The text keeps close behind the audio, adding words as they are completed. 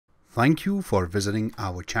Thank you for visiting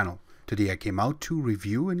our channel. Today I came out to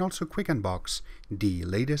review and also quick unbox the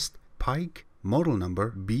latest Paick model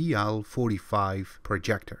number BL45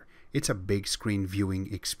 projector. It's a big screen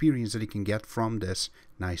viewing experience that you can get from this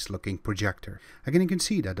nice looking projector. Again, you can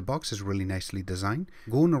see that the box is really nicely designed.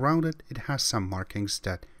 Going around it, it has some markings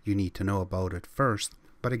that you need to know about it first.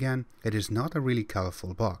 But again, it is not a really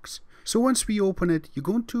colorful box. So once we open it, you're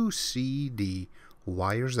going to see the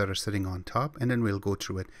wires that are sitting on top, and then we'll go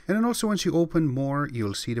through it. And then also once you open more,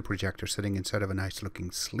 you'll see the projector sitting inside of a nice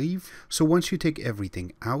looking sleeve. So once you take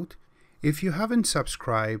everything out, if you haven't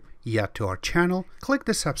subscribed yet to our channel, click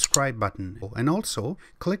the subscribe button and also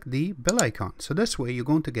click the bell icon. So this way you're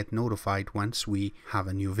going to get notified once we have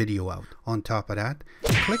a new video out. On top of that,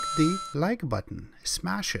 click the like button,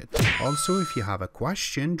 smash it. Also, if you have a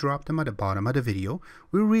question, drop them at the bottom of the video.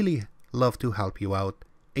 We really love to help you out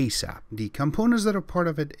ASAP. The components that are part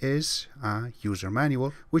of it is a user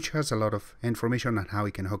manual, which has a lot of information on how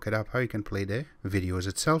you can hook it up, how you can play the videos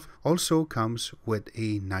itself. Also comes with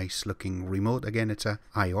a nice looking remote. Again, it's a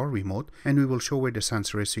IR remote, and we will show where the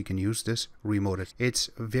sensor is so you can use this remote. It's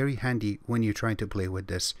very handy when you're trying to play with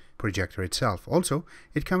this projector itself. Also,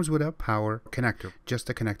 it comes with a power connector, just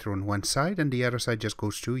a connector on one side, and the other side just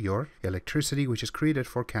goes to your electricity, which is created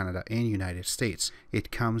for Canada and United States.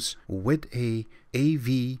 It comes with a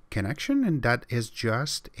AV connection, and that is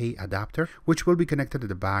just a adapter which will be connected to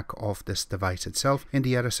the back of this device itself. In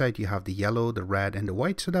the other side you have the yellow, the red, and the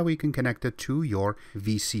white, so that way you can connect it to your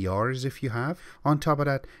VCRs if you have. On top of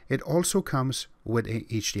that, it also comes with a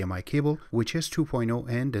HDMI cable, which is 2.0,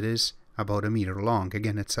 and it is about 1 meter long.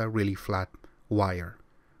 Again, it's a really flat wire.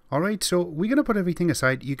 Alright, so we're going to put everything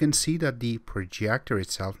aside. You can see that the projector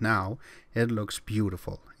itself now, it looks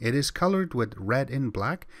beautiful. It is colored with red and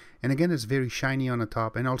black, and again, it's very shiny on the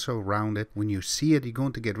top and also around it. When you see it, you're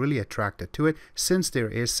going to get really attracted to it, since there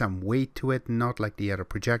is some weight to it, not like the other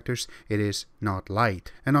projectors. It is not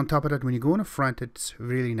light. And on top of that, when you go in the front, it's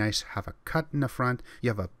really nice. Have a cut in the front. You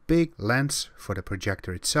have a big lens for the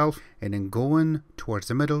projector itself, and then going towards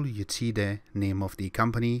the middle, you see the name of the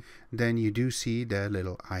company. Then you do see the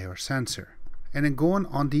little IR sensor. And then going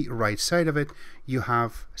on the right side of it, you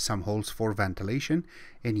have some holes for ventilation.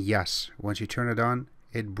 And yes, once you turn it on,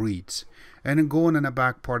 it breathes. And then going on the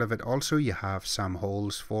back part of it also, you have some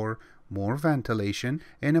holes for more ventilation.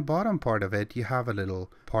 In the bottom part of it, you have a little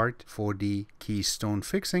part for the Keystone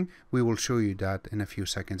fixing. We will show you that in a few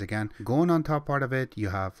seconds again. Going on top part of it, you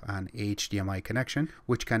have an HDMI connection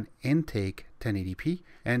which can intake 1080p,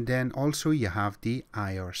 and then also you have the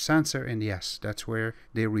IR sensor, and yes, that's where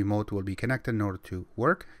the remote will be connected in order to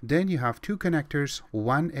work. Then you have two connectors.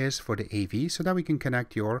 One is for the AV, so that we can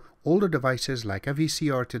connect your older devices like a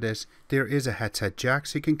VCR to this. There is a headset jack,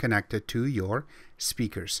 so you can connect it to your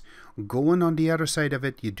speakers. Going on the other side of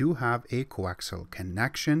it, you do have a coaxial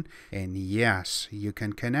connection, and yes, you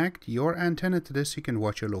can connect your antenna to this. You can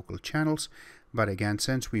watch your local channels, but again,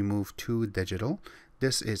 since we moved to digital,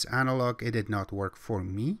 this is analog. It did not work for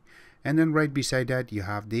me. And then right beside that, you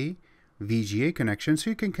have the VGA connection, so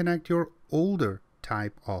you can connect your older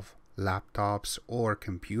type of laptops or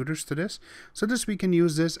computers to this. So this, we can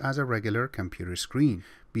use this as a regular computer screen.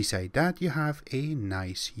 Beside that, you have a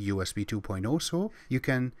nice USB 2.0, so you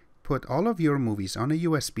can put all of your movies on a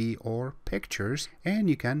USB or pictures, and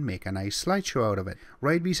you can make a nice slideshow out of it.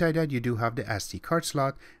 Right beside that, you do have the SD card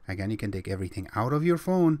slot. Again, you can take everything out of your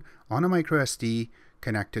phone on a micro SD,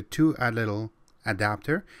 connect it to a little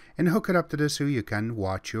adapter, and hook it up to this so you can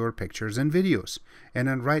watch your pictures and videos. And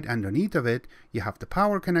then right underneath of it, you have the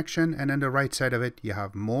power connection, and on the right side of it, you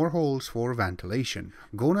have more holes for ventilation.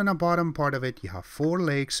 Going on the bottom part of it, you have 4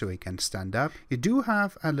 legs so it can stand up. You do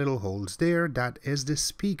have a little holes there. That is the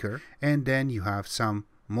speaker. And then you have some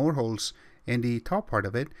more holes in the top part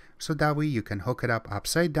of it, so that way you can hook it up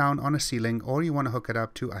upside down on a ceiling, or you want to hook it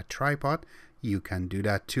up to a tripod, you can do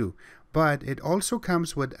that too. But it also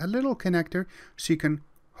comes with a little connector, so you can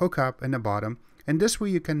hook up in the bottom, and this way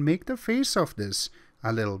you can make the face of this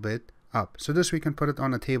a little bit up. So this way you can put it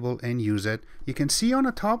on a table and use it. You can see on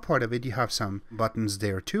the top part of it, you have some buttons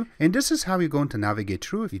there too, and this is how you're going to navigate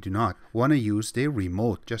through. If you do not want to use the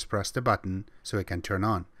remote, just press the button so it can turn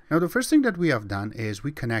on. Now, the first thing that we have done is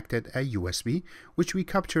we connected a USB, which we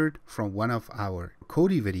captured from one of our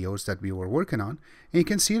Kodi videos that we were working on. And you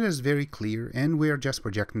can see it is very clear, and we are just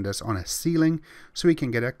projecting this on a ceiling so we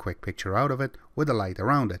can get a quick picture out of it with a light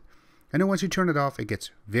around it. And then once you turn it off, it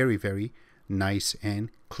gets very, very nice and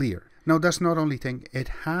clear. Now, that's not only thing, it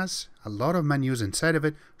has a lot of menus inside of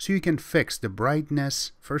it, so you can fix the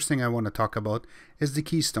brightness. First thing I want to talk about is the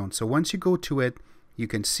Keystone. So once you go to it, you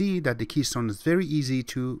can see that the Keystone is very easy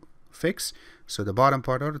to fix, so the bottom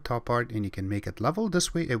part or the top part, and you can make it level.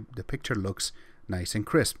 This way the picture looks nice and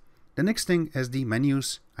crisp. The next thing is the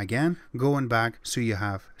menus. Again, going back, so you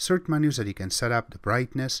have certain menus that you can set up the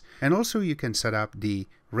brightness, and also you can set up the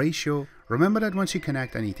ratio. Remember that once you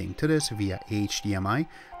connect anything to this via HDMI,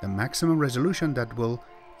 the maximum resolution that will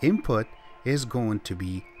input is going to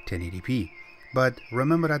be 1080p. But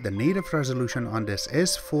remember that the native resolution on this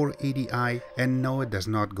is 480i, and no, it does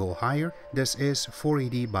not go higher. This is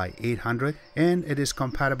 480 by 800, and it is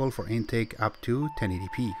compatible for intake up to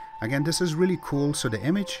 1080p. Again, this is really cool. So the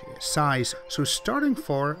image size, so starting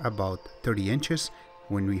for about 30 inches,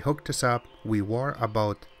 when we hooked this up, we were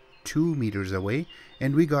about 2 meters away,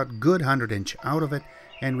 and we got good 100-inch out of it,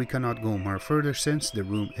 and we cannot go more further since the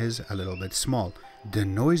room is a little bit small. The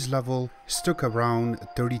noise level stuck around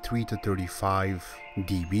 33 to 35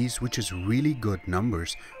 dBs, which is really good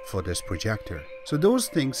numbers for this projector. So those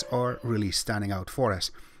things are really standing out for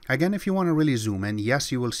us. Again, if you want to really zoom in,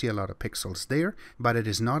 yes, you will see a lot of pixels there, but it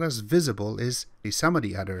is not as visible as some of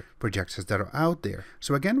the other projectors that are out there.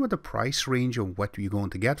 So again, with the price range of what you're going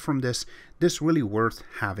to get from this really worth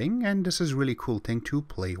having, and this is really cool thing to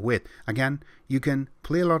play with. Again, you can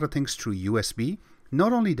play a lot of things through USB.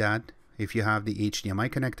 Not only that, if you have the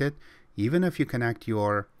HDMI connected, even if you connect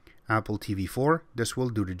your Apple TV 4, this will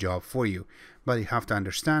do the job for you. But you have to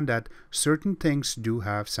understand that certain things do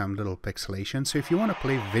have some little pixelation. So if you want to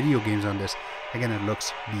play video games on this, again, it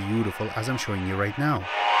looks beautiful as I'm showing you right now.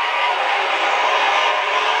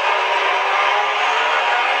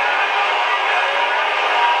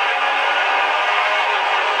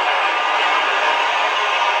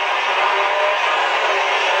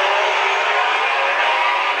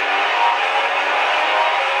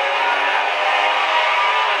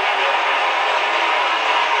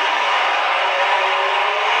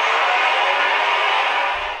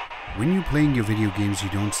 When you're playing your video games, you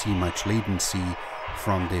don't see much latency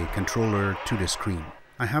from the controller to the screen.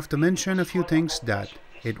 I have to mention a few things that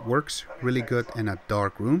it works really good in a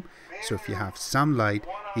dark room. So if you have some light,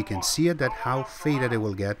 you can see it, that how faded it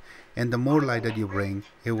will get, and the more light that you bring,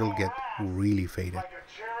 it will get really faded.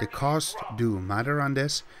 The cost do matter on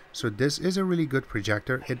this. So this is a really good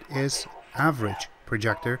projector. It is average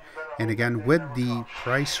projector, and again, with the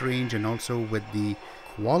price range and also with the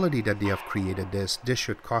quality that they have created, this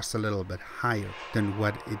should cost a little bit higher than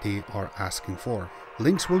what they are asking for.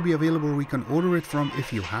 Links will be available where you can order it from.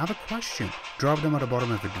 If you have a question, drop them at the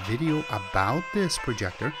bottom of the video about this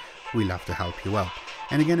projector. We love to help you out.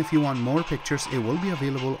 And again, if you want more pictures, it will be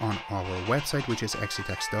available on our website, which is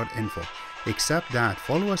xctex.info. Except that,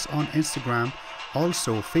 follow us on Instagram,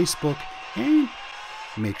 also Facebook, and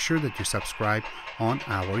make sure that you subscribe on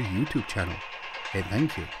our YouTube channel. Hey,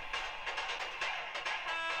 thank you.